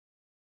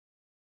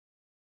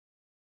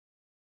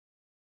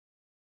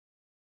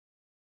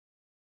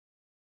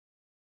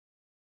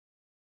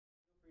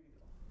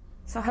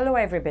So hello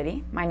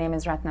everybody, my name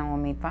is Ratna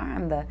Omidvar.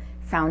 I'm the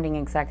founding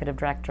executive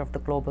director of the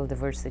Global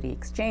Diversity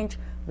Exchange,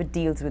 which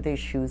deals with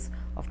issues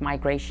of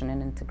migration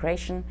and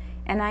integration.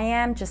 And I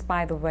am, just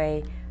by the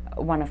way,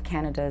 one of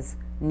Canada's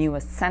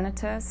newest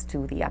senators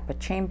to the upper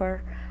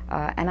chamber.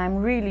 And I'm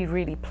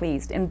really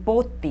pleased in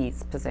both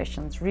these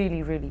positions,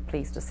 really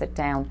pleased to sit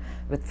down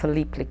with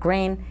Philippe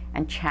Legrain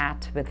and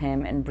chat with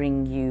him and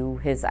bring you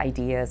his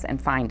ideas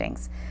and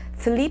findings.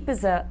 Philippe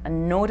is a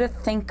noted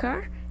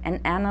thinker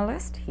and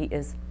analyst. He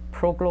is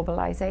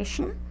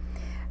pro-globalization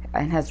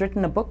and has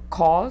written a book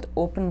called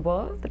Open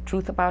World, The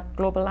Truth About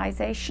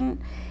Globalization.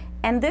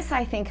 And this,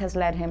 I think, has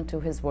led him to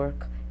his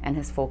work and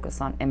his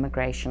focus on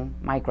immigration,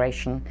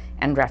 migration,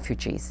 and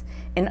refugees.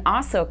 In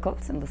our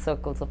circles, in the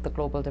circles of the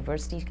Global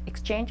Diversity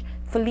Exchange,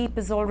 Philippe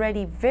is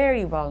already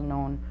very well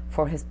known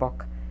for his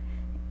book,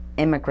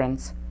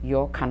 Immigrants,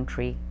 Your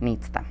Country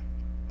Needs Them.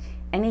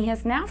 And he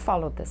has now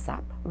followed this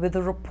up with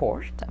a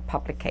report, a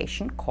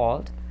publication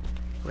called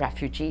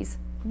Refugees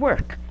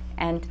Work.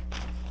 And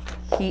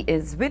he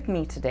is with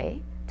me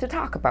today to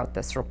talk about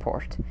this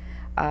report,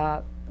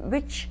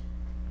 which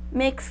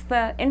makes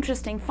the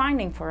interesting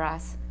finding for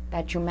us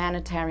that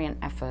humanitarian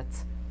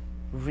efforts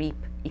reap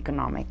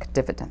economic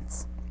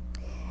dividends.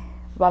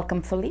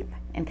 Welcome, Philippe,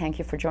 and thank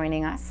you for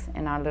joining us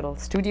in our little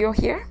studio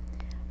here.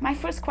 My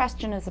first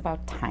question is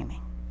about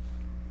timing.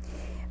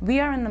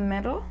 We are in the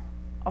middle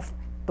of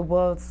the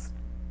world's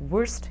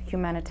worst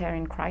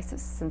humanitarian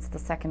crisis since the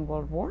Second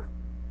World War.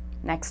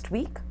 Next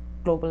week,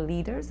 global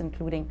leaders,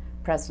 including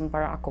President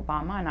Barack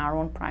Obama and our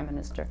own Prime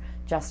Minister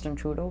Justin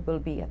Trudeau, will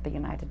be at the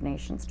United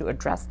Nations to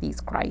address these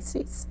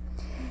crises.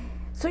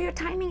 So your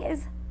timing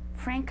is,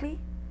 frankly,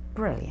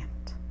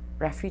 brilliant.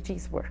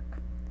 Refugees Work.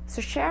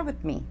 So share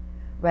with me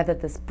whether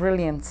this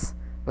brilliance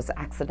was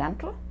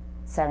accidental,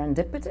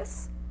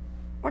 serendipitous,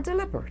 or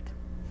deliberate.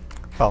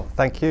 Well,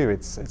 thank you.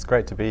 It's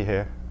great to be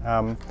here.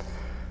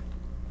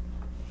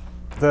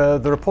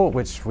 The report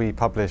which we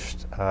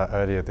published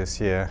earlier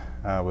this year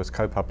was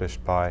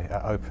co-published by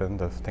OPEN,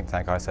 the think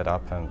tank I set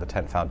up, and the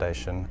Tent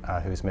Foundation,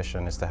 whose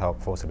mission is to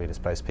help forcibly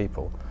displaced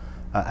people.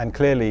 And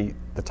clearly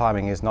the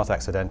timing is not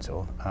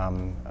accidental,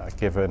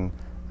 given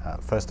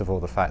first of all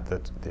the fact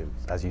that,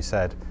 as you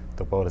said,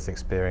 the world is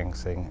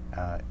experiencing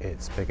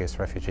its biggest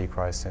refugee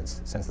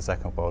crisis since the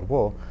Second World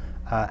War,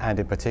 and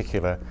in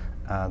particular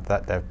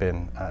that there have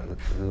been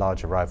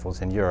large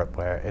arrivals in Europe,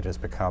 where it has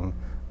become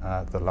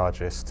the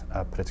largest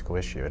political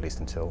issue, at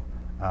least until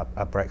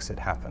Brexit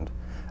happened.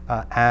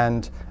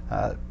 And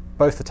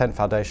both the Tent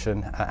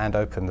Foundation and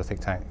OPEN, the think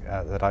tank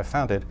that I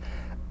founded,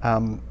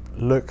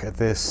 look at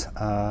this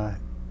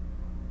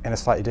in a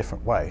slightly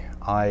different way.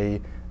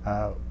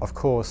 Of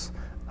course,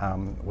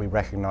 we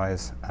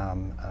recognize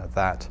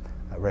that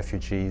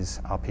refugees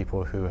are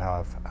people who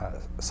have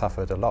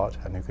suffered a lot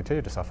and who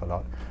continue to suffer a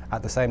lot.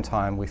 At the same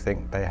time, we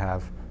think they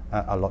have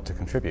a lot to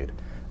contribute.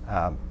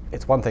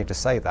 It's one thing to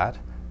say that,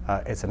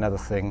 it's another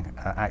thing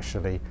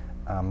actually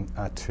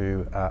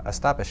to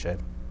establish it.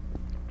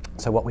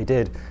 So what we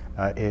did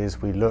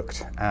is we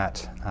looked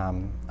at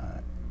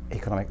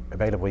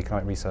available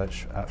economic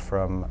research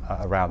from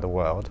around the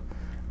world.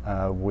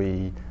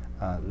 We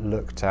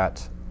looked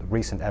at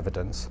recent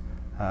evidence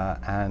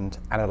and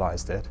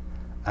analyzed it,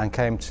 and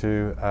came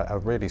to a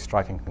really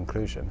striking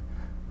conclusion,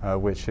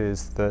 which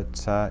is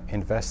that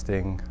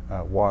investing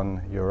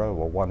 €1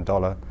 or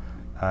 $1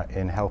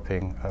 in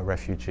helping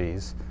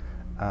refugees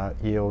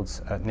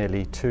yields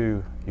nearly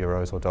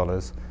 €2 or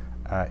dollars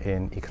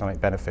in economic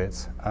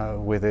benefits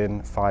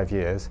within 5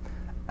 years,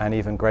 and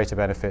even greater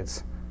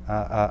benefits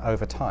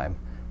over time.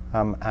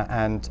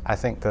 And I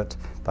think that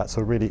that's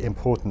a really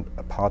important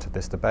part of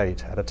this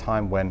debate at a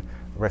time when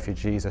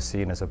refugees are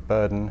seen as a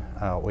burden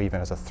or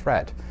even as a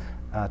threat,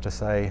 to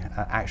say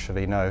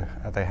actually no,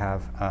 they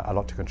have a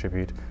lot to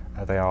contribute,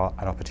 they are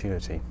an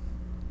opportunity.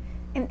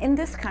 In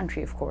this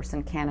country, of course,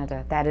 in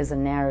Canada, that is a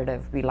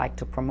narrative we like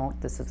to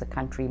promote. This is a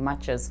country,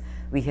 much as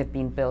we have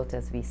been built,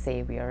 as we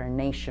say, we are a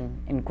nation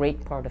in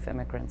great part of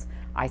immigrants.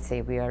 I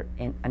say we are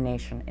a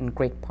nation in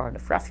great part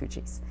of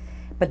refugees.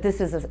 But this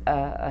is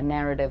a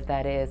narrative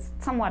that is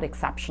somewhat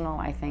exceptional,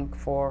 I think,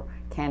 for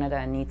Canada,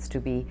 and needs to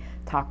be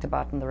talked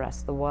about in the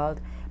rest of the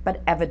world.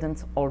 But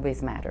evidence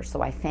always matters.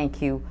 So I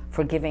thank you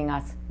for giving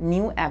us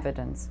new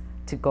evidence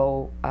to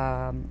go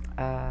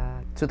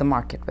to the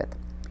market with.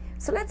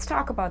 So let's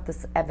talk about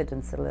this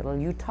evidence a little.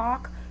 You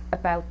talk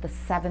about the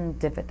 7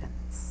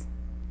 dividends.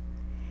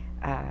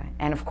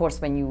 And of course,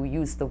 when you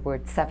use the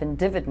word 7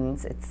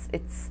 dividends,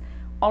 it's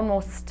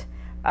almost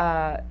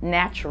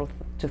natural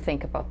to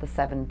think about the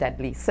 7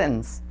 deadly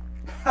sins.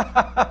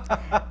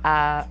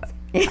 That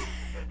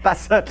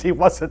certainly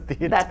wasn't the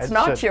intention. That's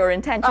not your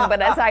intention,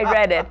 but as I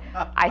read it,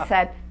 I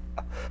said,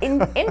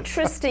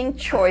 interesting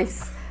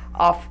choice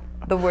of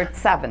the word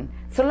 7.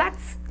 So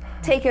let's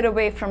take it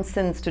away from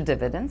sins to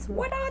dividends.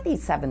 What are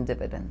these 7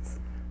 dividends?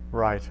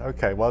 Right,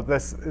 okay, well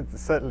it's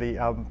certainly,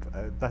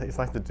 it's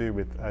nothing to do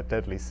with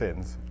deadly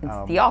sins.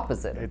 It's the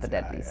opposite of the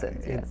deadly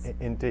sins, yes.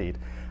 Indeed.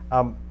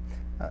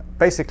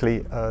 Basically,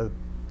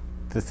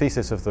 the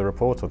thesis of the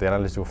report, or the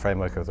analytical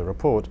framework of the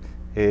report,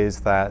 is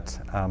that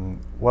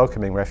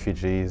welcoming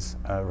refugees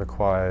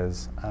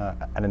requires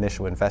an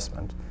initial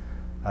investment,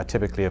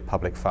 typically of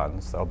public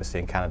funds. Obviously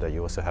in Canada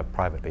you also have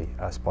privately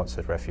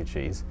sponsored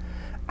refugees.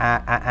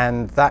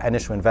 And that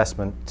initial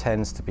investment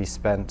tends to be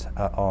spent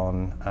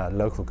on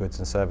local goods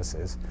and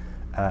services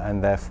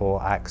and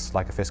therefore acts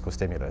like a fiscal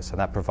stimulus. And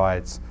that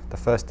provides the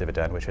first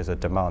dividend, which is a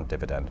demand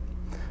dividend.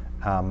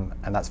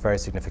 And that's very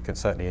significant,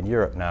 certainly in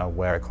Europe now,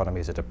 where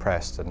economies are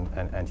depressed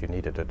and you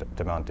need a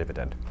demand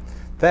dividend.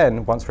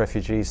 Then, once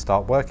refugees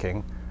start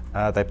working,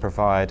 they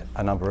provide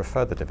a number of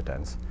further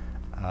dividends.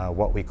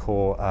 What we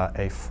call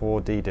a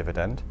 4D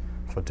dividend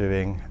for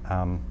doing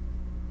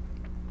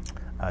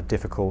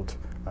difficult,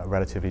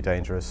 relatively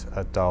dangerous,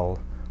 dull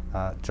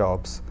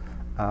jobs,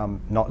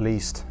 not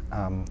least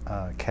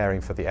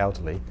caring for the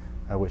elderly,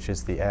 which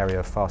is the area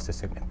of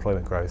fastest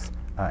employment growth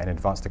in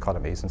advanced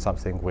economies, and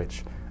something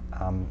which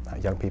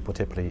young people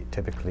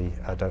typically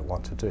don't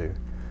want to do.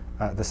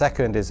 The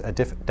second is a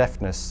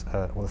deafness,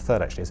 or the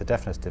third actually, is a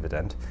deafness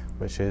dividend,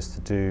 which is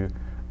to do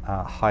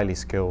highly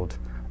skilled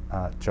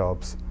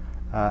jobs.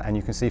 And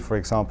you can see, for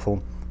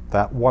example,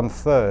 that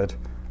 1/3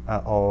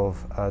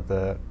 of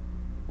the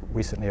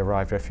recently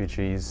arrived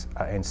refugees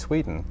in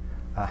Sweden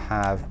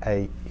have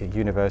a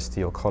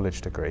university or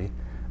college degree,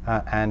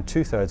 and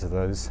 2/3 of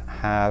those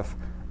have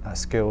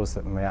skills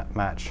that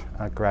match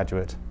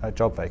graduate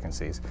job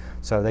vacancies.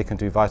 So they can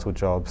do vital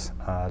jobs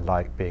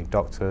like being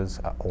doctors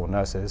or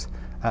nurses,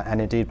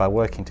 and indeed by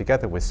working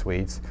together with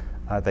Swedes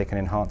they can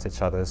enhance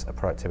each other's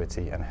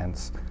productivity and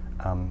hence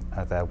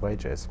their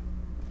wages.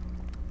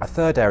 A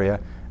third area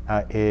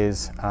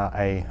is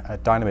a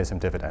dynamism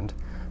dividend.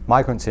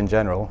 Migrants in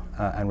general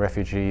and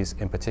refugees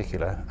in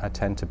particular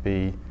tend to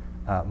be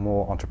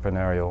more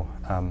entrepreneurial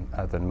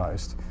than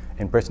most.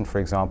 In Britain, for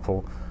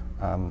example,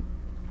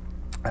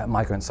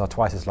 migrants are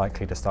twice as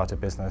likely to start a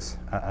business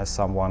as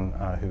someone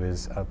who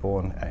is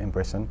born in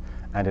Britain,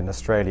 and in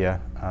Australia,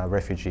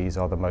 refugees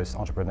are the most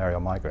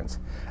entrepreneurial migrants.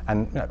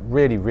 And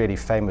really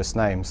famous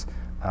names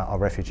are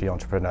refugee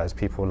entrepreneurs,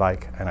 people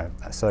like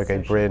Sergey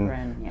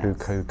Brin, yes,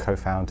 who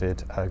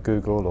co-founded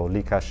Google, or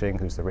Li Ka-shing,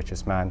 who's the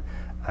richest man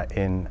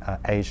in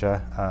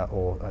Asia,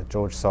 or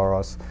George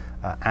Soros,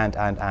 and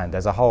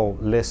there's a whole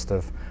list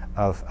of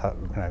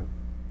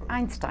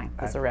Einstein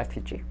was a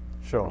refugee.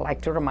 Sure. I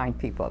like to remind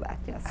people of that,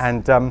 yes.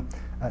 And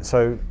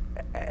so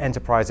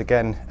enterprise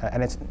again,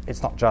 and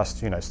it's not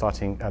just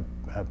starting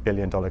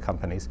billion-dollar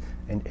companies.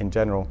 In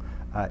general,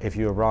 if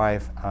you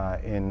arrive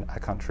in a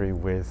country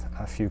with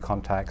a few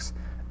contacts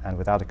and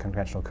without a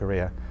conventional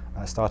career,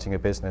 starting a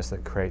business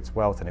that creates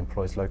wealth and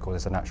employs locals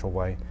is a natural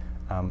way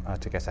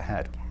to get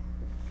ahead.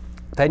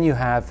 Then you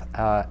have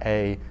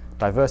a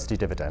diversity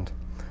dividend,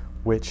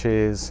 which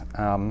is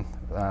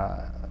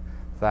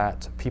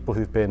that people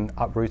who've been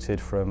uprooted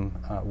from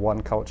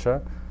one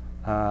culture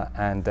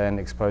and then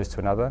exposed to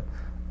another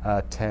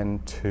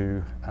tend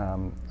to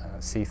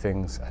see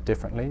things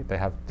differently. They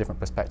have different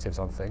perspectives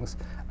on things,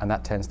 and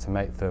that tends to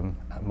make them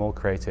more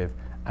creative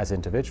as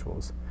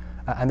individuals.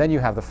 And then you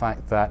have the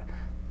fact that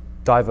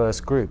diverse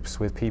groups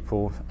with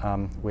people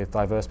with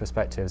diverse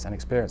perspectives and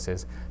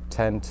experiences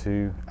tend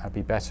to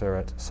be better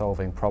at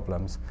solving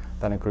problems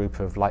than a group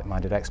of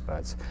like-minded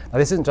experts. Now,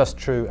 this isn't just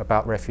true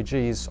about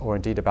refugees or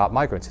indeed about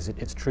migrants.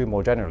 It's true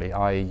more generally.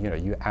 I.e.,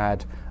 you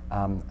add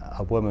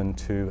a woman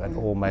to an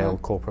all-male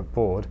corporate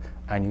board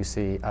and you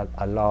see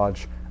a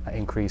large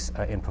increase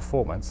in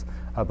performance.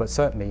 But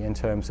certainly in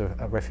terms of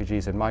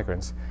refugees and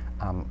migrants,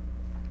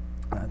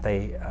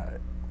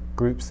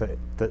 groups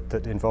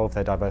that involve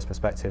their diverse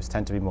perspectives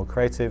tend to be more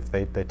creative.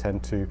 They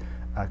tend to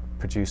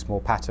produce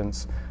more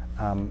patents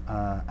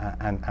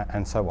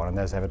and so on. And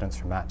there's evidence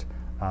from that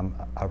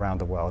around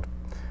the world.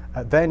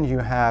 Then you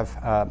have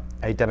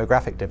a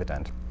demographic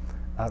dividend.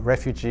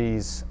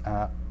 Refugees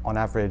on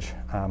average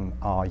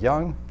are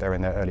young. They're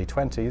in their early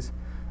 20s.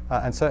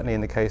 And certainly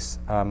in the case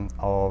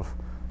of,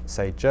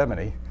 say,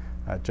 Germany,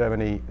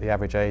 the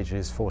average age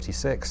is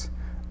 46.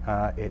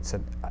 It's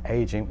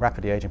an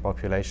rapidly aging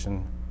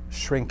population,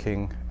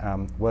 shrinking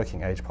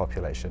working age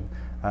population,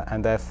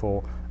 and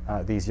therefore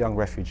these young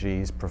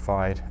refugees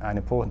provide an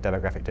important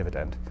demographic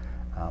dividend.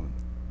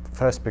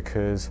 First,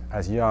 because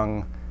as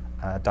young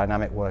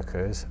dynamic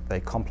workers they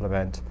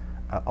complement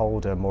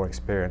older, more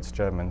experienced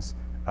Germans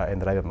in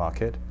the labour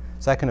market.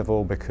 Second of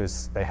all,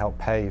 because they help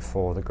pay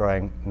for the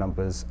growing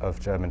numbers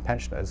of German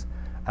pensioners.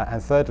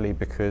 And thirdly,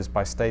 because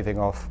by staving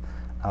off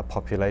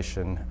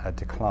population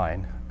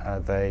decline,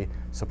 they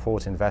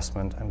support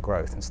investment and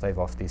growth and stave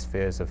off these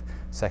fears of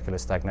secular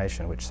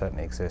stagnation, which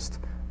certainly exist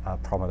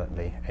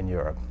prominently in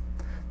Europe.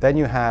 Then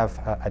you have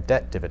a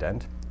debt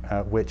dividend,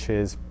 which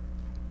is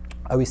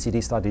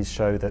OECD studies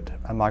show that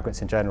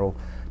migrants in general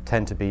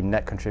tend to be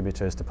net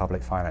contributors to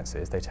public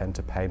finances. They tend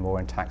to pay more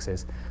in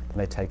taxes than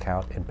they take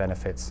out in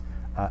benefits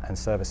and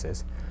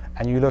services.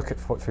 And you look at,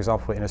 for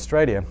example, in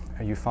Australia,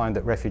 you find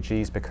that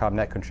refugees become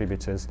net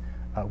contributors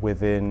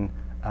within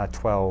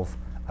 12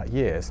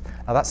 years.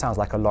 Now that sounds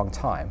like a long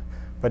time,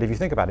 but if you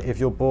think about it, if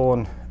you're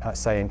born,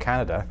 say, in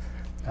Canada,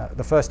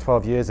 the first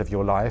 12 years of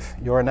your life,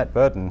 you're a net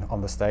burden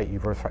on the state.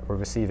 You're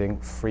receiving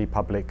free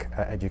public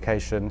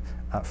education,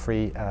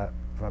 free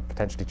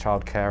potentially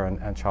childcare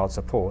and child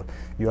support.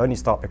 You only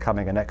start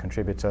becoming a net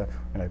contributor,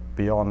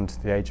 beyond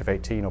the age of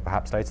 18 or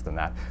perhaps later than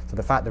that. So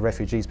the fact that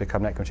refugees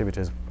become net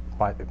contributors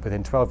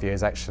within 12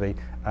 years actually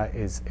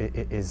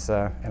is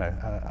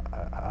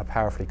a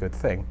powerfully good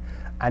thing.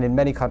 And in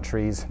many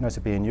countries,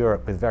 notably in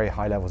Europe, with very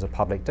high levels of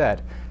public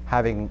debt,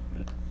 having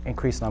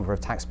increased number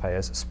of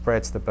taxpayers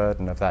spreads the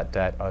burden of that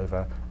debt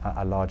over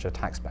a larger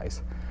tax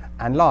base.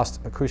 And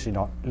last, but crucially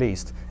not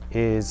least,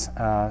 is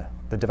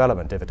the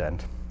development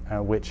dividend,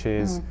 which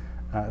is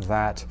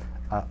that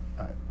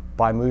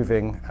by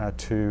moving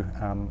to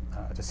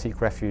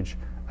seek refuge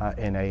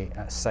in a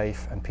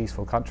safe and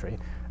peaceful country,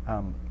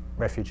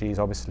 refugees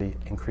obviously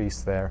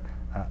increase their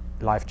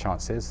life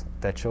chances,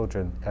 their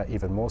children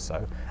even more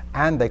so,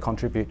 and they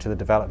contribute to the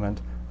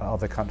development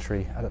of the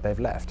country that they've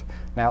left.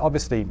 Now,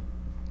 obviously,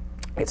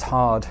 it's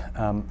hard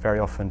very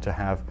often to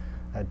have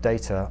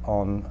data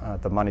on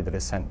the money that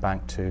is sent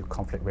back to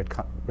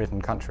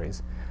conflict-ridden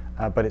countries,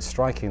 but it's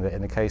striking that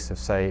in the case of,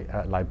 say,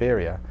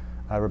 Liberia,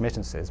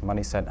 remittances,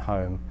 money sent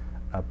home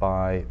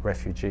by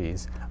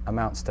refugees,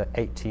 amounts to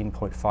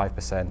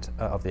 18.5%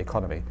 of the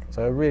economy.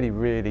 So a really,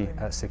 really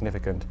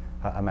significant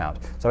amount.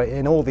 So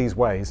in all these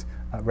ways,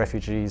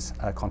 refugees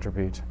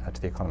contribute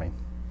to the economy.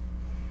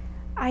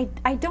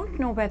 I don't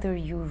know whether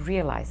you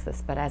realize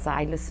this, but as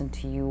I listen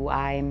to you,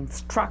 I'm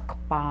struck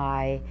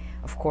by,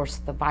 of course,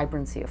 the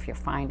vibrancy of your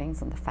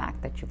findings and the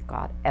fact that you've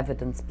got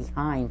evidence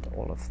behind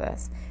all of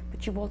this,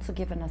 but you've also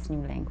given us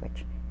new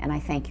language, and I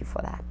thank you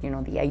for that.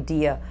 The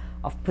idea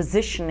of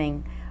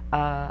positioning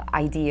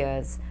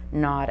ideas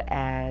not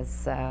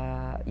as,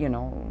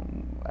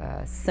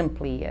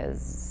 simply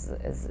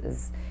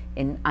as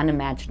in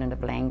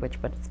unimaginative language,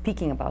 but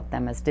speaking about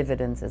them as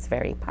dividends is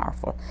very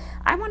powerful.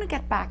 I want to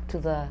get back to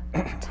the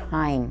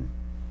time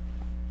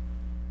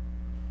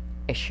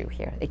issue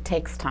here. It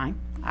takes time.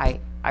 I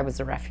was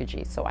a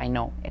refugee, so I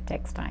know it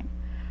takes time.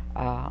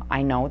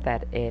 I know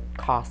that it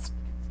cost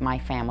my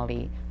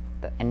family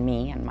and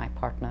me and my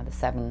partner the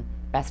 7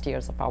 best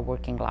years of our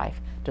working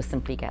life to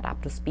simply get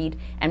up to speed,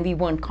 and we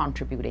weren't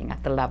contributing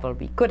at the level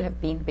we could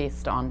have been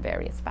based on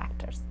various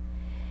factors.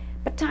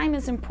 But time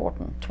is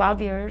important.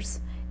 12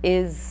 years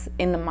is,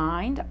 in the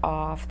mind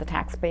of the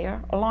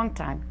taxpayer, a long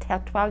time.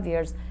 12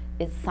 years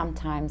is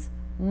sometimes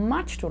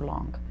much too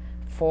long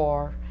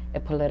for a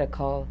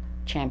political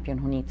champion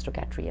who needs to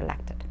get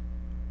re-elected,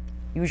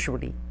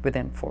 usually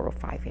within 4 or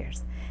 5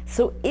 years.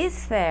 So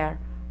is there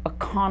a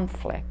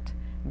conflict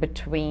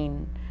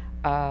between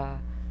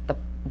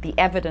the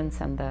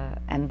evidence and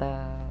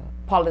the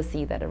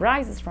policy that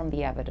arises from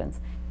the evidence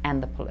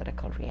and the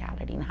political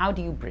reality, and how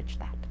do you bridge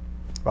that?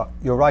 Well,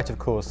 you're right, of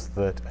course,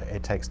 that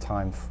it takes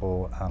time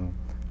for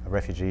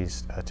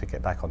refugees to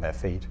get back on their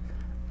feet.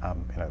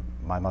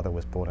 My mother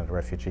was born in a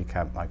refugee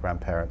camp. My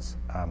grandparents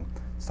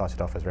started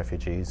off as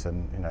refugees,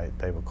 and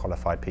they were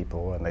qualified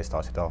people, and they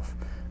started off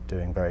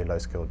doing very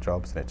low-skilled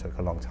jobs, and it took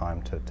a long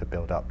time to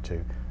build up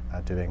to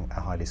doing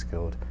a highly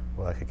skilled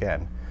work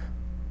again.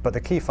 But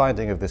the key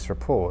finding of this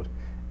report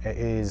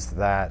is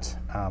that,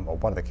 or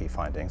one of the key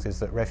findings, is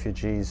that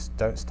refugees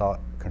don't start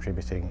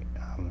contributing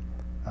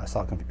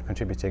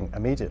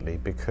immediately,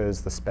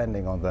 because the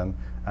spending on them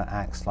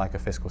acts like a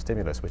fiscal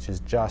stimulus, which is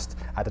just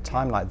at a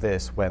time like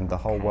this when the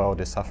whole world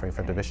is suffering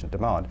from deficient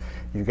demand,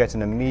 you get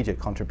an immediate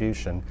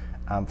contribution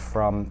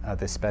from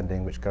this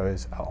spending which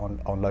goes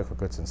on local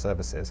goods and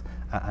services,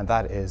 and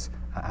that is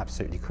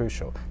absolutely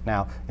crucial.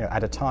 Now,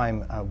 at a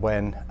time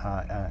when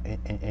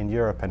in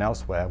Europe and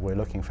elsewhere we're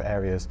looking for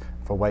areas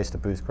for ways to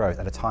boost growth,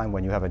 at a time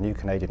when you have a new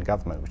Canadian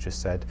government which has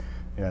said,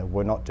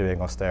 we're not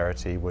doing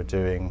austerity, we're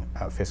doing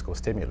fiscal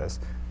stimulus,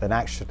 then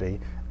actually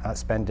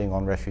spending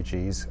on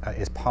refugees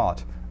is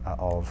part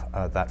of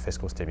that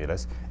fiscal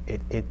stimulus.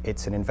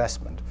 It's an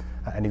investment.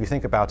 And if you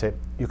think about it,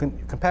 you can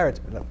compare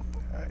it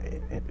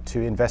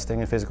to investing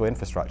in physical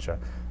infrastructure.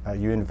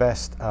 You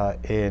invest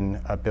in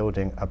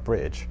building a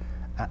bridge,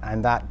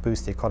 and that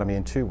boosts the economy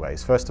in 2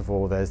 ways. First of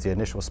all, there's the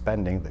initial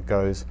spending that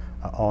goes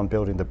on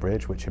building the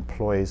bridge, which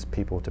employs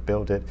people to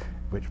build it,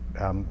 which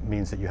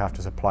means that you have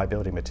to supply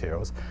building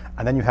materials.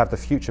 And then you have the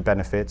future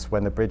benefits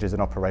when the bridge is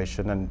in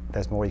operation and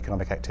there's more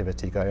economic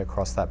activity going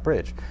across that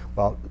bridge.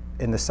 Well,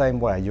 in the same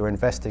way, you're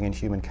investing in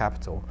human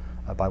capital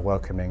by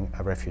welcoming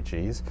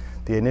refugees.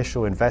 The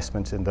initial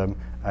investment in them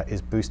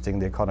is boosting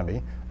the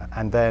economy,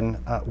 and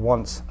then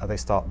once they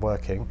start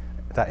working,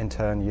 that in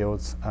turn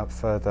yields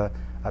further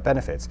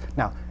benefits.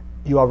 Now,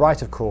 you are right,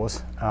 of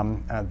course,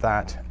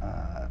 that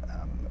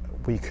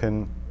we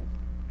can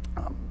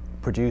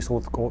produce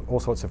all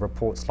sorts of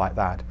reports like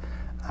that,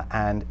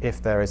 and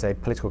if there is a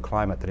political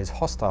climate that is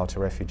hostile to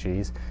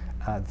refugees,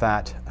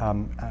 that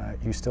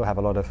you still have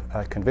a lot of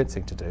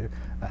convincing to do.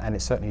 And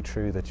it's certainly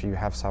true that you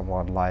have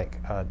someone like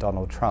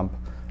Donald Trump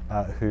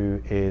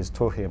who is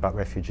talking about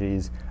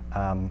refugees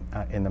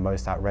in the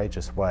most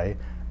outrageous way,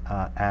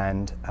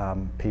 and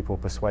people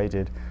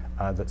persuaded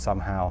that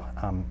somehow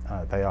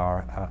they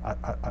are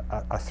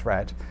a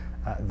threat,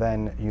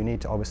 then you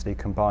need to obviously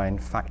combine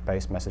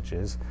fact-based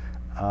messages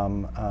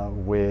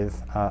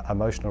with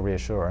emotional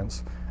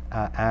reassurance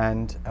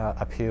and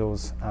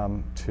appeals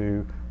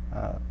to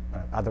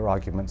other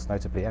arguments,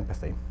 notably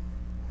empathy.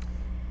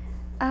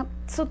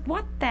 So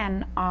what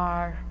then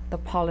are the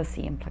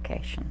policy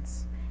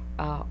implications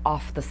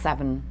of the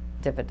 7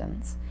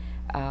 dividends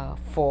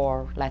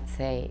for, let's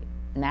say,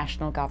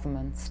 national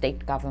governments,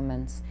 state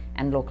governments,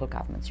 and local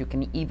governments? You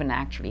can even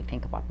actually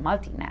think about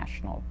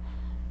multinational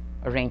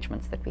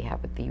arrangements that we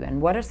have with the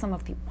UN. What are some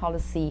of the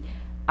policy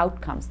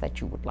outcomes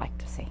that you would like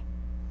to see?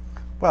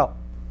 Well,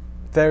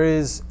 there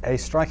is a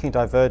striking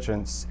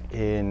divergence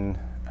in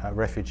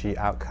refugee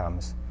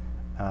outcomes,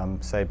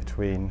 say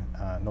between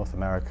North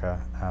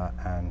America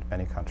and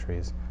many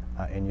countries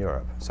in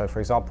Europe. So for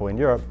example, in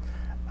Europe,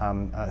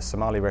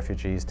 Somali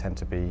refugees tend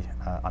to be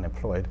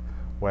unemployed,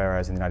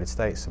 whereas in the United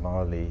States,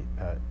 Somali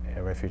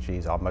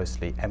refugees are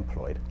mostly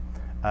employed.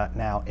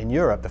 Now, in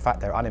Europe, the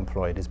fact they're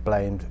unemployed is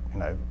blamed,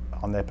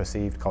 on their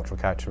perceived cultural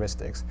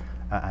characteristics,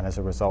 and as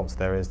a result,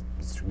 there is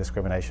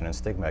discrimination and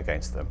stigma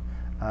against them.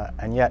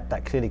 And yet,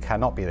 that clearly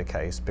cannot be the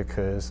case,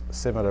 because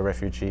similar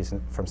refugees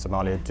from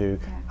Somalia do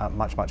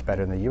much, much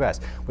better in the US,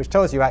 which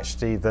tells you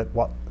actually that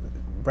what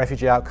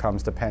refugee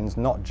outcomes depends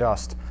not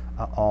just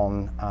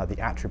on the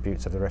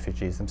attributes of the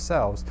refugees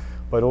themselves,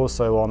 but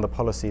also on the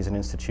policies and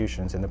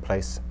institutions in the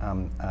place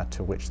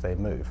to which they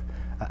move.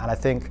 And I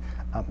think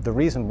the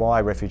reason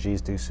why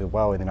refugees do so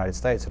well in the United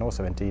States, and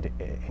also indeed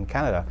in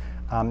Canada,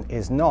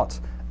 is not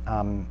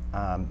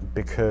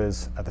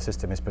because the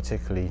system is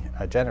particularly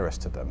generous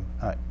to them.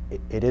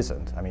 It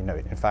isn't. I mean, no,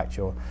 in fact,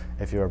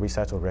 if you're a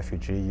resettled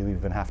refugee, you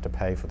even have to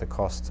pay for the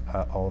cost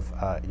of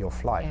your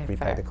flight,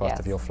 repay the cost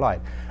of your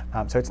flight.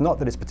 So it's not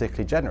that it's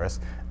particularly generous,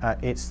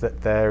 it's that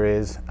there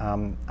is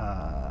an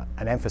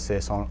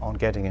emphasis on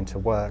getting into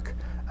work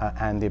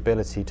and the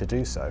ability to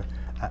do so.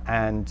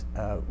 And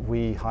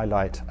we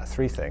highlight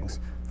 3 things.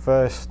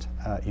 First,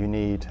 you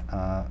need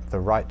the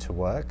right to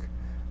work.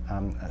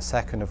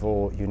 Second of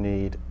all, you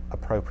need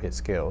appropriate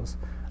skills.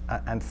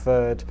 And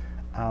third,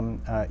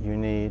 you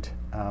need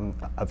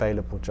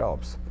available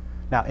jobs.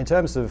 Now, in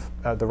terms of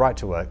the right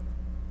to work,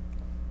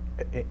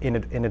 in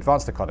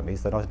advanced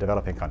economies, they're not in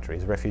developing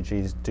countries,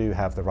 refugees do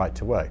have the right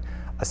to work.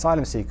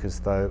 Asylum seekers,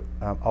 though,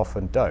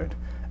 often don't.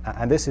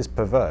 And this is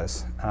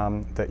perverse,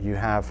 that you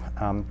have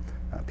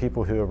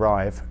people who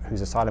arrive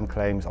whose asylum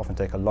claims often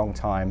take a long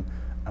time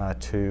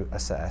to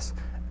assess,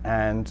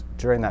 and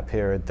during that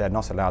period they're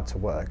not allowed to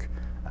work,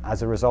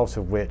 as a result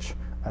of which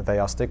they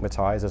are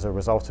stigmatized, as a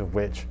result of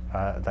which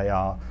they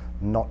are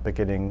not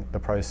beginning the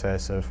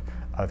process of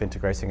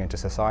integrating into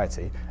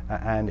society.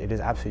 And it is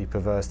absolutely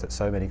perverse that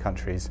so many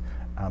countries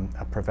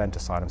prevent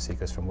asylum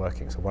seekers from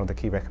working. So one of the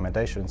key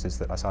recommendations is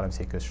that asylum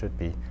seekers should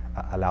be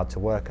allowed to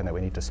work, and that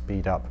we need to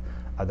speed up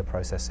the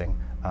processing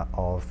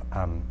of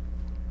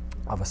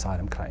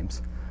asylum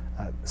claims.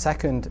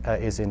 Second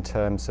is in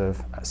terms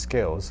of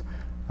skills.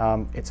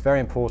 It's very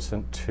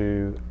important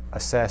to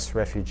assess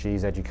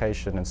refugees'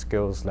 education and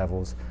skills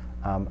levels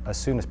as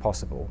soon as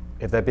possible.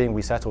 If they're being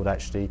resettled,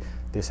 actually,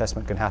 the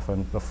assessment can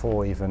happen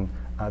before even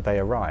they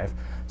arrive,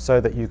 so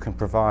that you can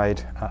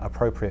provide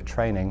appropriate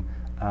training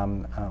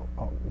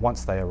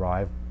once they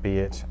arrive, be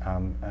it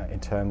in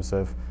terms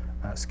of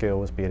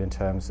skills, be it in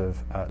terms of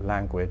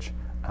language,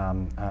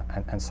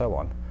 and so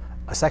on.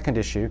 A second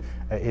issue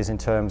is in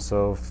terms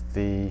of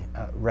the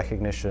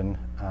recognition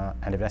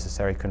and, if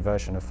necessary,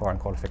 conversion of foreign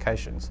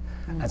qualifications.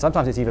 And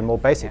sometimes it's even more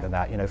basic than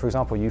that. For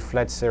example, you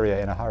fled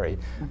Syria in a hurry.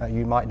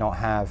 You might not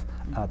have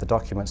the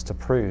documents to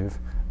prove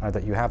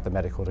that you have the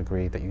medical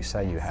degree that you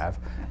say you have.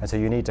 And so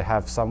you need to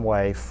have some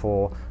way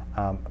for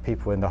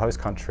people in the host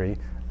country,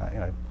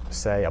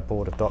 say a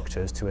board of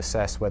doctors, to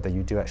assess whether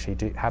you do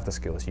actually have the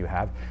skills you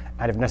have,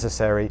 and if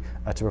necessary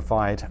to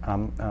provide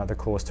the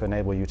course to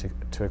enable you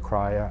to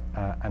acquire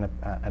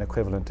an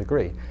equivalent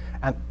degree.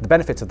 And the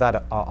benefits of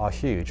that are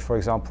huge. For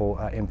example,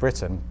 in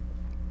Britain,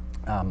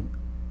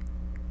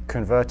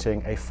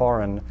 converting a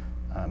foreign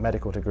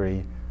medical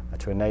degree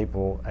to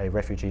enable a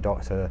refugee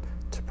doctor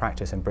to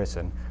practice in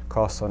Britain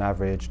costs on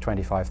average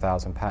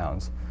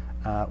 £25,000,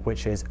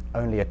 which is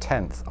only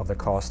 1/10 of the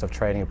cost of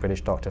training a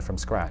British doctor from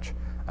scratch.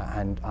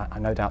 And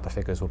no doubt the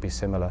figures will be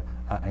similar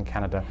in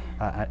Canada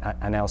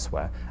and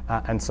elsewhere.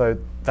 And so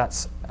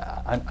that's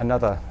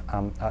another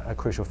a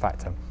crucial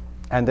factor.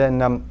 And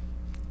then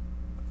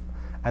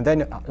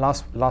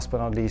last but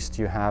not least,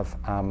 you have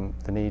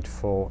the need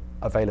for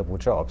available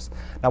jobs.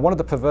 Now, one of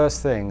the perverse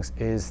things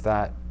is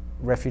that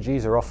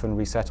refugees are often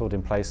resettled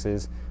in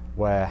places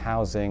where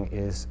housing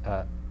is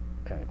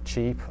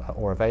cheap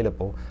or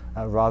available,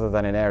 rather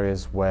than in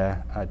areas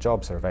where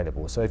jobs are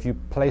available. So if you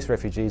place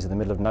refugees in the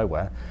middle of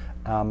nowhere,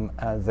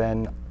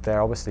 then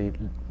they're obviously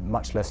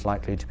much less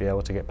likely to be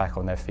able to get back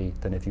on their feet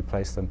than if you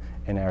place them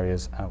in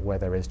areas where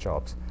there is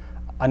jobs.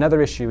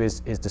 Another issue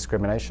is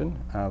discrimination,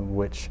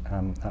 which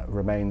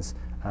remains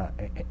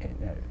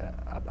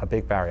a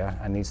big barrier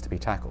and needs to be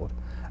tackled.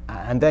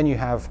 And then you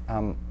have,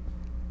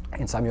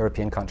 in some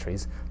European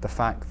countries, the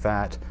fact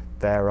that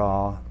there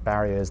are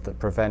barriers that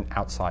prevent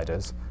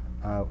outsiders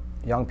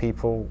young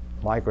people,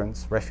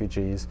 migrants,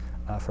 refugees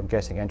from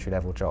getting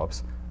entry-level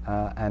jobs.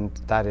 And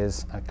that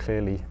is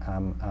clearly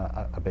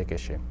a big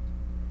issue.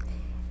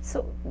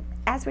 So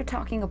as we're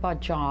talking about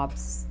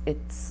jobs,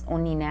 it's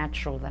only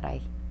natural that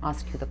I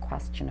ask you the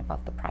question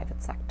about the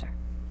private sector.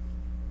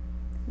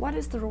 What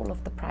is the role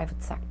of the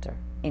private sector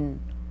in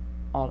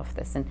all of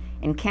this? And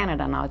in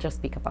Canada, and I'll just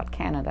speak about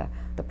Canada,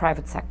 the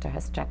private sector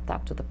has stepped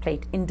up to the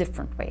plate in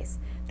different ways.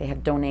 They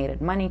have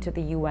donated money to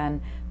the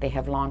UN, they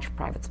have launched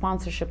private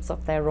sponsorships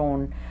of their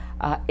own.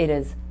 It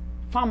is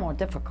far more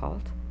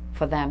difficult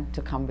for them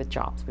to come with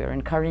jobs. We're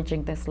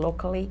encouraging this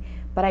locally,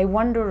 but I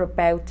wonder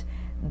about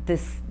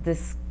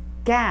this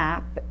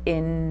gap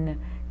in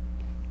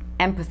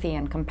empathy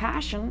and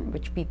compassion,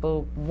 which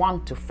people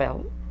want to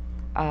fill,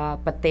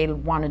 but they'll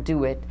want to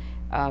do it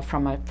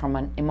from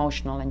an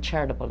emotional and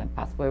charitable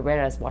impact,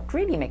 whereas what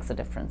really makes a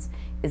difference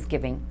is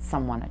giving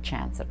someone a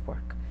chance at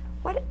work.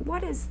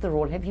 What is the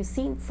role? Have you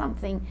seen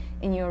something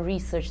in your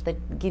research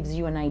that gives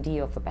you an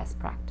idea of the best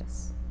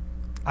practice?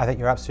 I think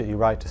you're absolutely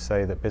right to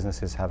say that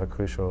businesses have a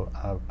crucial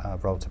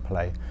role to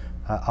play.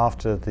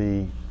 After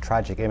the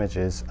tragic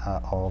images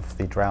of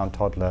the drowned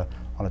toddler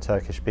on a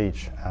Turkish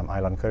beach,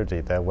 Aylan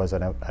Kurdi, there was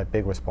a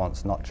big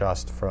response, not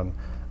just from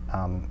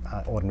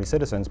ordinary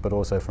citizens, but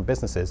also from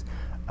businesses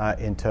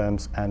in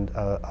terms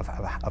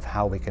of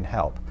how we can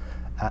help.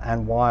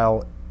 And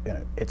while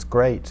it's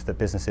great that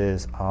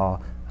businesses are,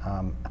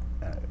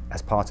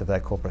 as part of their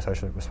corporate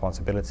social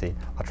responsibility,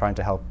 are trying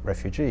to help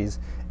refugees,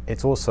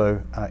 it's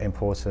also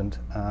important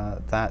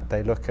that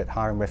they look at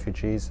hiring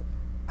refugees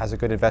as a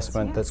good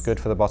investment that's good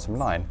for the bottom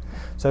line.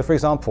 So, for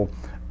example,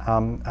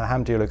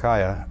 Hamdi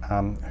Ulukaya,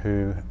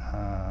 who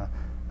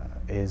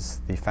is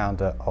the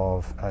founder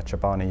of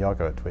Chobani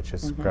yogurt, which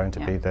is grown to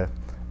be the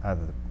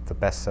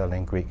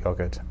best-selling Greek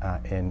yogurt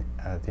in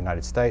the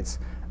United States,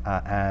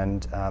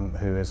 and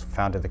who has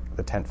founded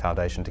the Tent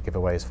Foundation to give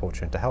away his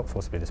fortune to help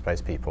forcibly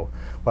displaced people.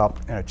 Well,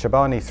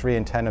 Chobani, 3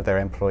 in 10 of their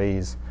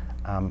employees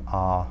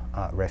are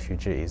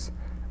refugees,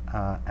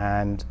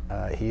 and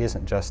he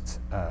isn't just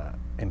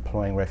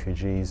employing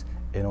refugees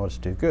in order to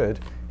do good,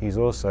 he's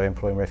also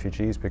employing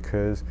refugees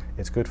because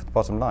it's good for the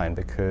bottom line,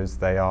 because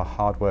they are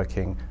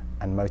hardworking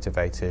and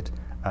motivated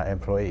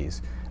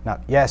employees.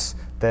 Now, yes,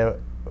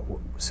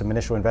 some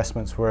initial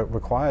investments were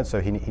required, so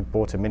he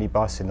bought a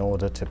minibus in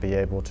order to be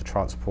able to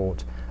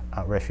transport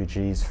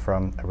refugees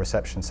from a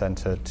reception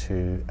centre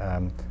to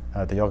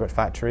the yogurt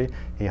factory.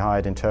 He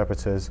hired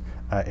interpreters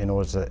in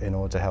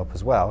order to help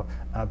as well.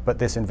 But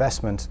this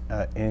investment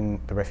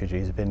in the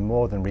refugees has been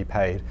more than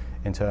repaid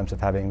in terms of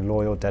having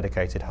loyal,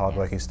 dedicated,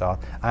 hardworking staff,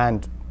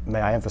 and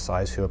may I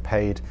emphasise, who are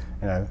paid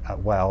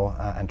well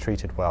and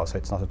treated well. So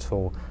it's not at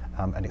all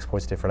an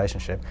exploitative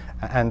relationship.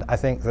 And I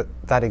think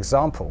that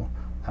example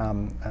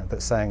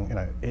that's saying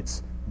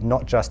it's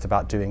not just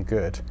about doing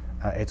good,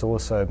 it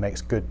also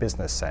makes good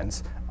business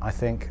sense, I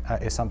think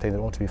is something that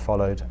ought to be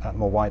followed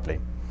more widely.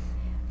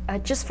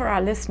 Just for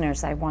our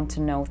listeners, I want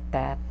to note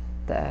that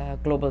the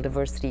Global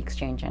Diversity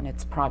Exchange and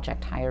its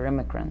project Hire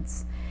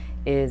Immigrants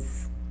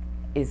is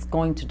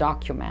going to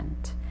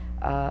document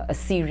a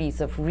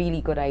series of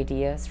really good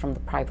ideas from the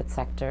private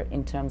sector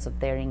in terms of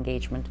their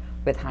engagement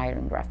with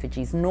hiring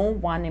refugees. No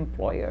one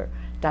employer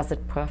does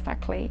it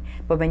perfectly,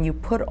 but when you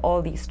put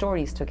all these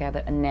stories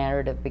together, a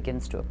narrative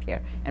begins to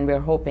appear, and we're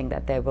hoping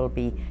that there will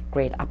be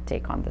great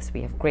uptake on this.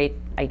 We have great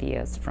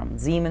ideas from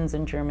Siemens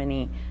in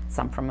Germany,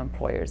 some from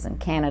employers in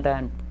Canada,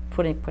 and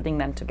putting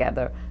them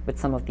together with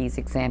some of these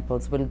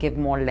examples will give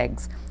more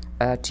legs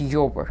to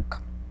your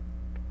work.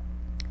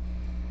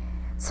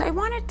 So I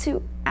wanted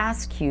to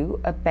ask you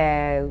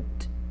about,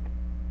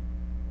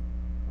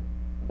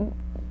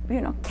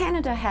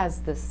 Canada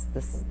has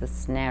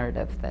this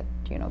narrative that,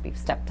 we've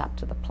stepped up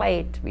to the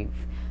plate,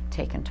 we've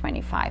taken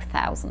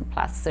 25,000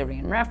 plus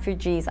Syrian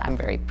refugees. I'm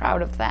very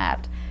proud of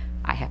that.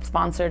 I have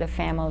sponsored a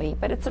family,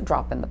 but it's a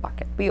drop in the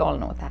bucket. We all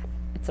know that.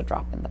 It's a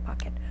drop in the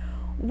bucket.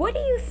 What do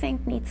you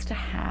think needs to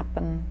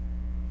happen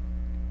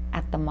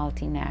at the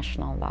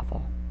multinational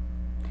level?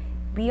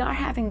 We are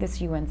having this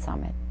UN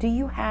summit. Do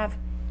you have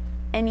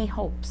any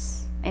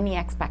hopes, any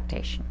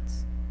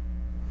expectations?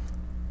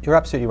 You're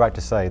absolutely right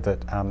to say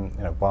that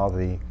while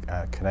the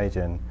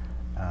Canadian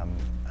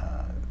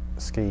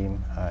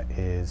scheme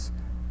is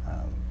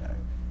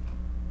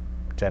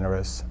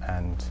generous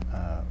and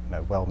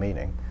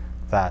well-meaning,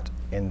 that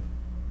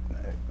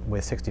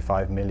with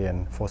 65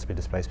 million forcibly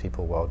displaced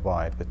people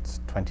worldwide,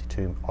 with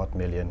 22 odd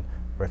million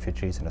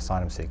refugees and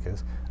asylum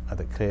seekers,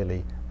 that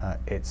clearly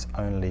it's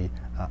only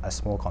a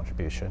small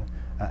contribution,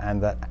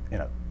 and that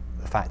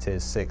the fact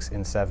is 6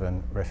 in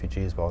 7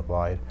 refugees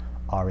worldwide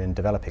are in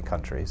developing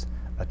countries,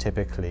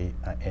 typically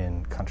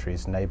in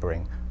countries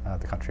neighbouring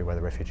the country where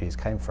the refugees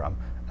came from,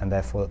 and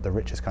therefore the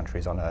richest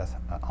countries on earth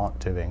aren't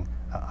doing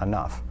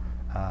enough.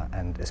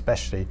 And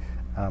especially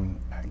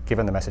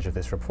given the message of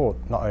this report,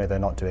 not only they're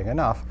not doing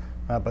enough,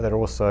 but they're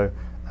also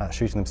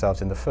shooting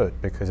themselves in the foot,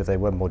 because if they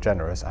were more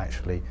generous,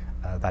 actually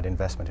that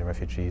investment in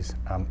refugees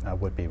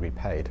would be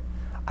repaid.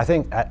 I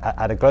think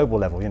at a global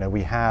level,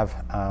 we have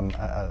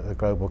the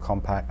global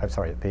compact,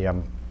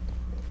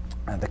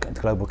 the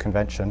Global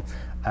Convention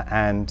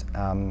and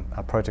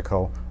a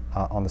protocol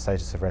on the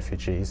status of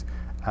refugees,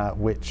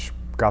 which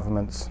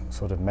governments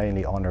sort of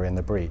mainly honour in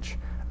the breach.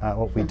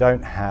 What we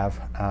don't have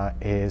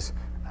is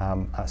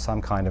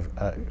some kind of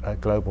a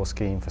global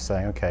scheme for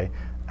saying, okay,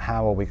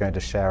 how are we going to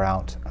share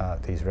out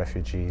these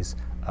refugees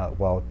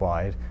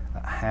worldwide?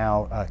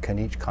 How can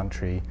each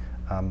country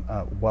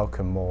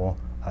welcome more,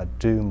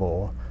 do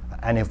more?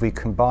 And if we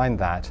combine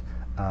that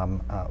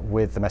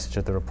with the message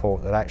of the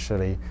report that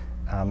actually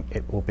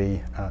it will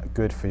be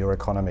good for your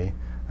economy,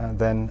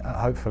 then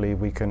hopefully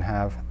we can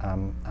have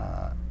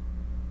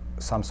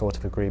some sort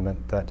of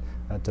agreement that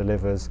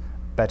delivers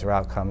better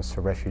outcomes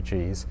for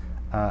refugees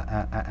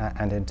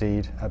and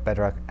indeed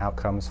better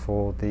outcomes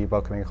for the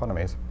welcoming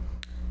economies.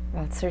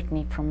 Well,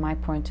 certainly from my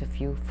point of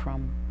view,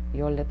 from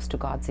your lips to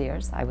God's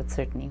ears, I would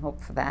certainly hope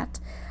for that.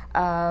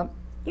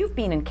 You've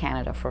been in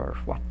Canada for,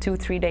 what,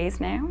 2-3 days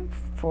now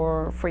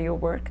for your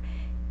work.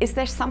 Is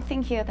there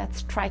something here that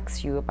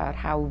strikes you about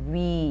how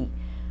we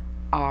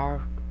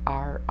are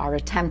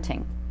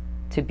attempting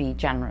to be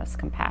generous,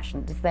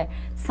 compassionate? Is there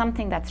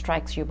something that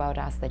strikes you about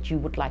us that you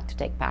would like to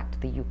take back to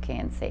the UK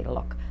and say,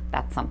 look,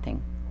 that's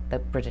something the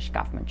British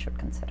government should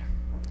consider?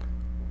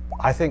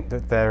 I think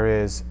that there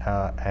is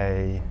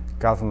a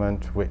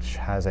government which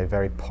has a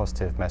very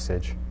positive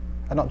message,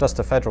 and not just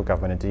the federal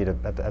government, indeed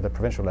at the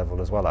provincial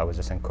level as well. I was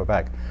just in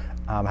Quebec,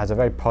 has a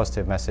very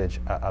positive message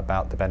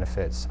about the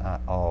benefits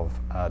of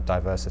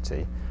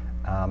diversity,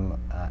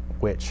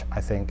 which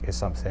I think is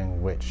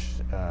something which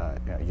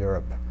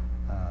Europe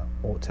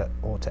ought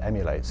to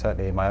emulate.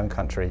 Certainly in my own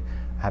country,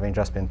 having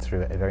just been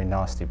through a very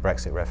nasty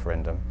Brexit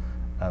referendum,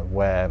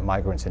 where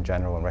migrants in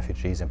general and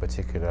refugees in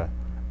particular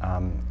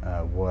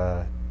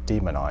were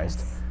demonised,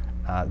 yes.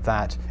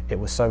 That it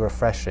was so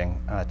refreshing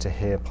to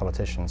hear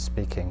politicians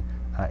speaking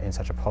in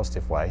such a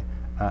positive way,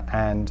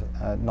 and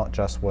not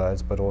just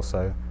words, but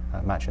also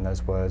matching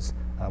those words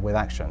with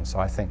action. So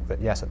I think that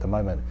yes, at the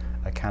moment,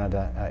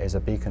 Canada is a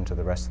beacon to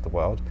the rest of the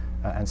world,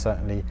 and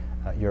certainly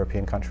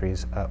European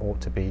countries ought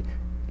to be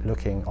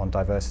looking on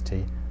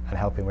diversity and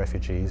helping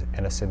refugees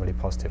in a similarly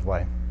positive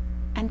way.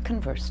 And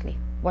conversely,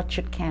 what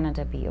should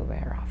Canada be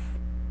aware of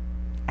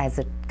as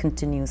it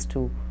continues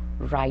to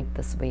ride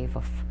this wave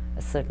of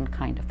a certain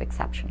kind of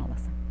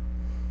exceptionalism?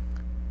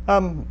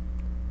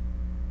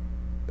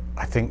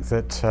 I think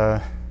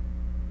that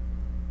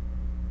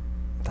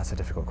that's a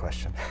difficult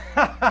question.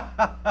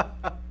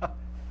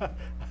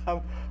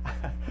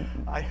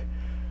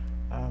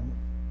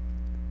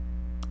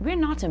 We're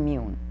not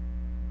immune.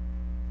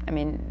 I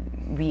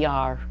mean, we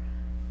are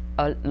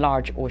a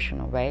large ocean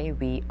away.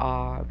 We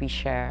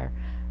share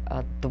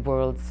the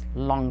world's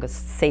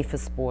longest,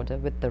 safest border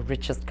with the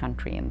richest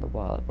country in the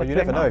world. Well, you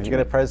never know. If you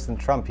get a President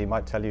Trump, he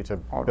might tell you to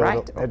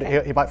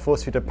he might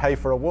force you to pay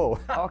for a wall.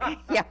 Okay.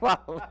 Yeah.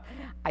 Well,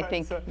 I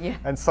think. Yeah.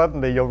 And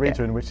suddenly, your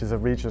region, which is a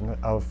region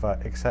of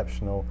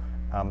exceptional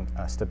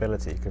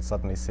stability, could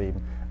suddenly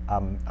seem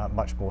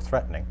much more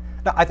threatening.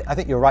 Now, I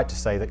think you're right to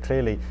say that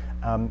clearly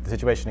the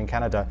situation in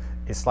Canada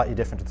is slightly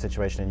different to the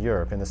situation in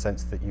Europe, in the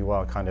sense that you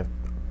are kind of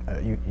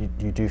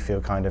you do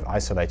feel kind of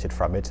isolated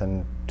from it,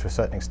 and to a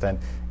certain extent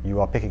you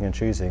are picking and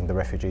choosing the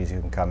refugees who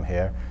can come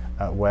here,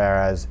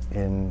 whereas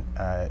in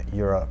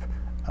Europe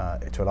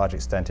to a large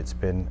extent it's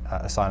been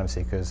asylum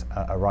seekers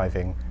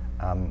arriving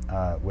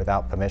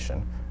without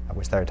permission,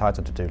 which they're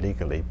entitled to do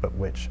legally, but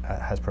which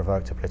has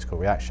provoked a political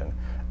reaction.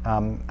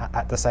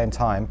 At the same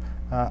time,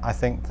 I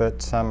think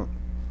that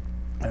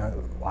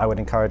I would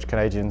encourage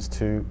Canadians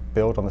to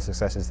build on the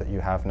successes that you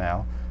have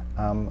now,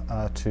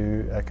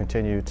 to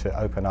continue to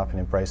open up and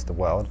embrace the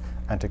world,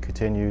 and to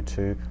continue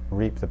to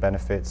reap the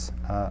benefits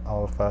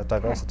of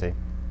diversity.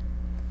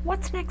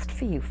 What's next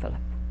for you, Philip?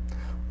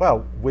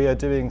 Well, we are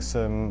doing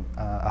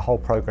a whole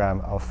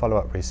program of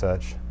follow-up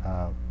research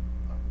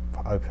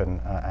for Open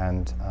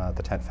and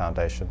the Tent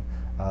Foundation,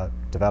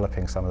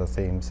 developing some of the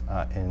themes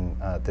in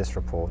this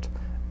report,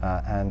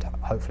 and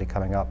hopefully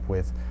coming up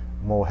with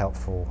more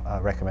helpful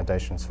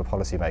recommendations for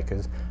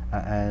policymakers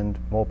and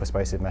more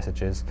persuasive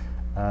messages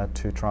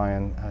to try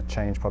and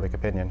change public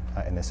opinion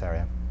in this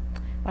area.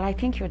 Well, I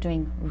think you're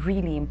doing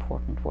really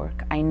important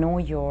work. I know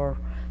your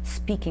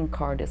speaking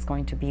card is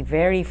going to be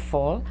very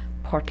full,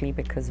 partly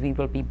because we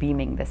will be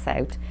beaming this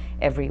out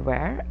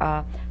everywhere.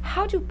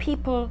 How do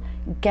people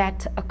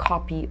get a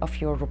copy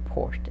of your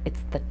report?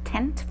 It's the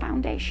Tent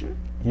Foundation?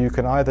 You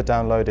can either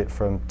download it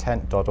from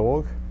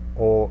tent.org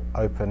or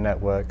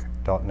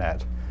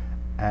opennetwork.net.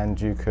 And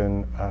you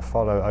can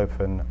follow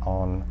Open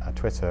on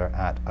Twitter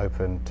at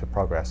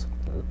Open2Progress,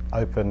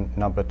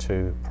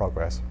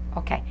 Open2Progress.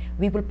 Okay,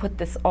 we will put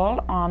this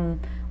all on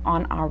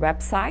our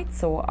website,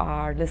 so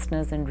our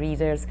listeners and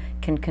readers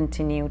can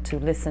continue to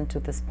listen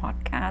to this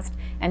podcast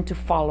and to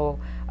follow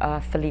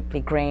Philippe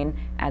Legrain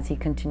as he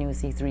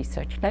continues his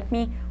research. Let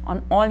me,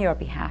 on all your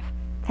behalf,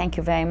 Thank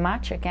you very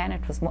much. Again,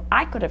 it was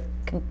I could have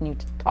continued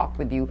to talk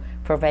with you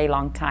for a very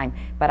long time,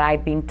 but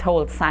I've been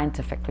told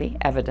scientifically,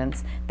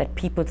 evidence, that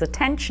people's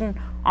attention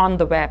on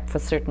the web for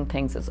certain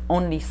things is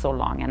only so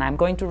long, and I'm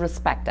going to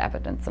respect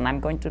evidence and I'm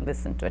going to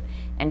listen to it.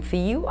 And for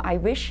you, I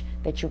wish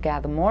that you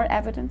gather more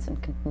evidence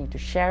and continue to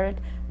share it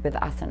with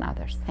us and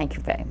others. Thank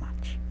you very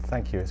much.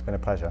 Thank you. It's been a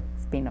pleasure.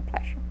 It's been a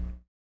pleasure.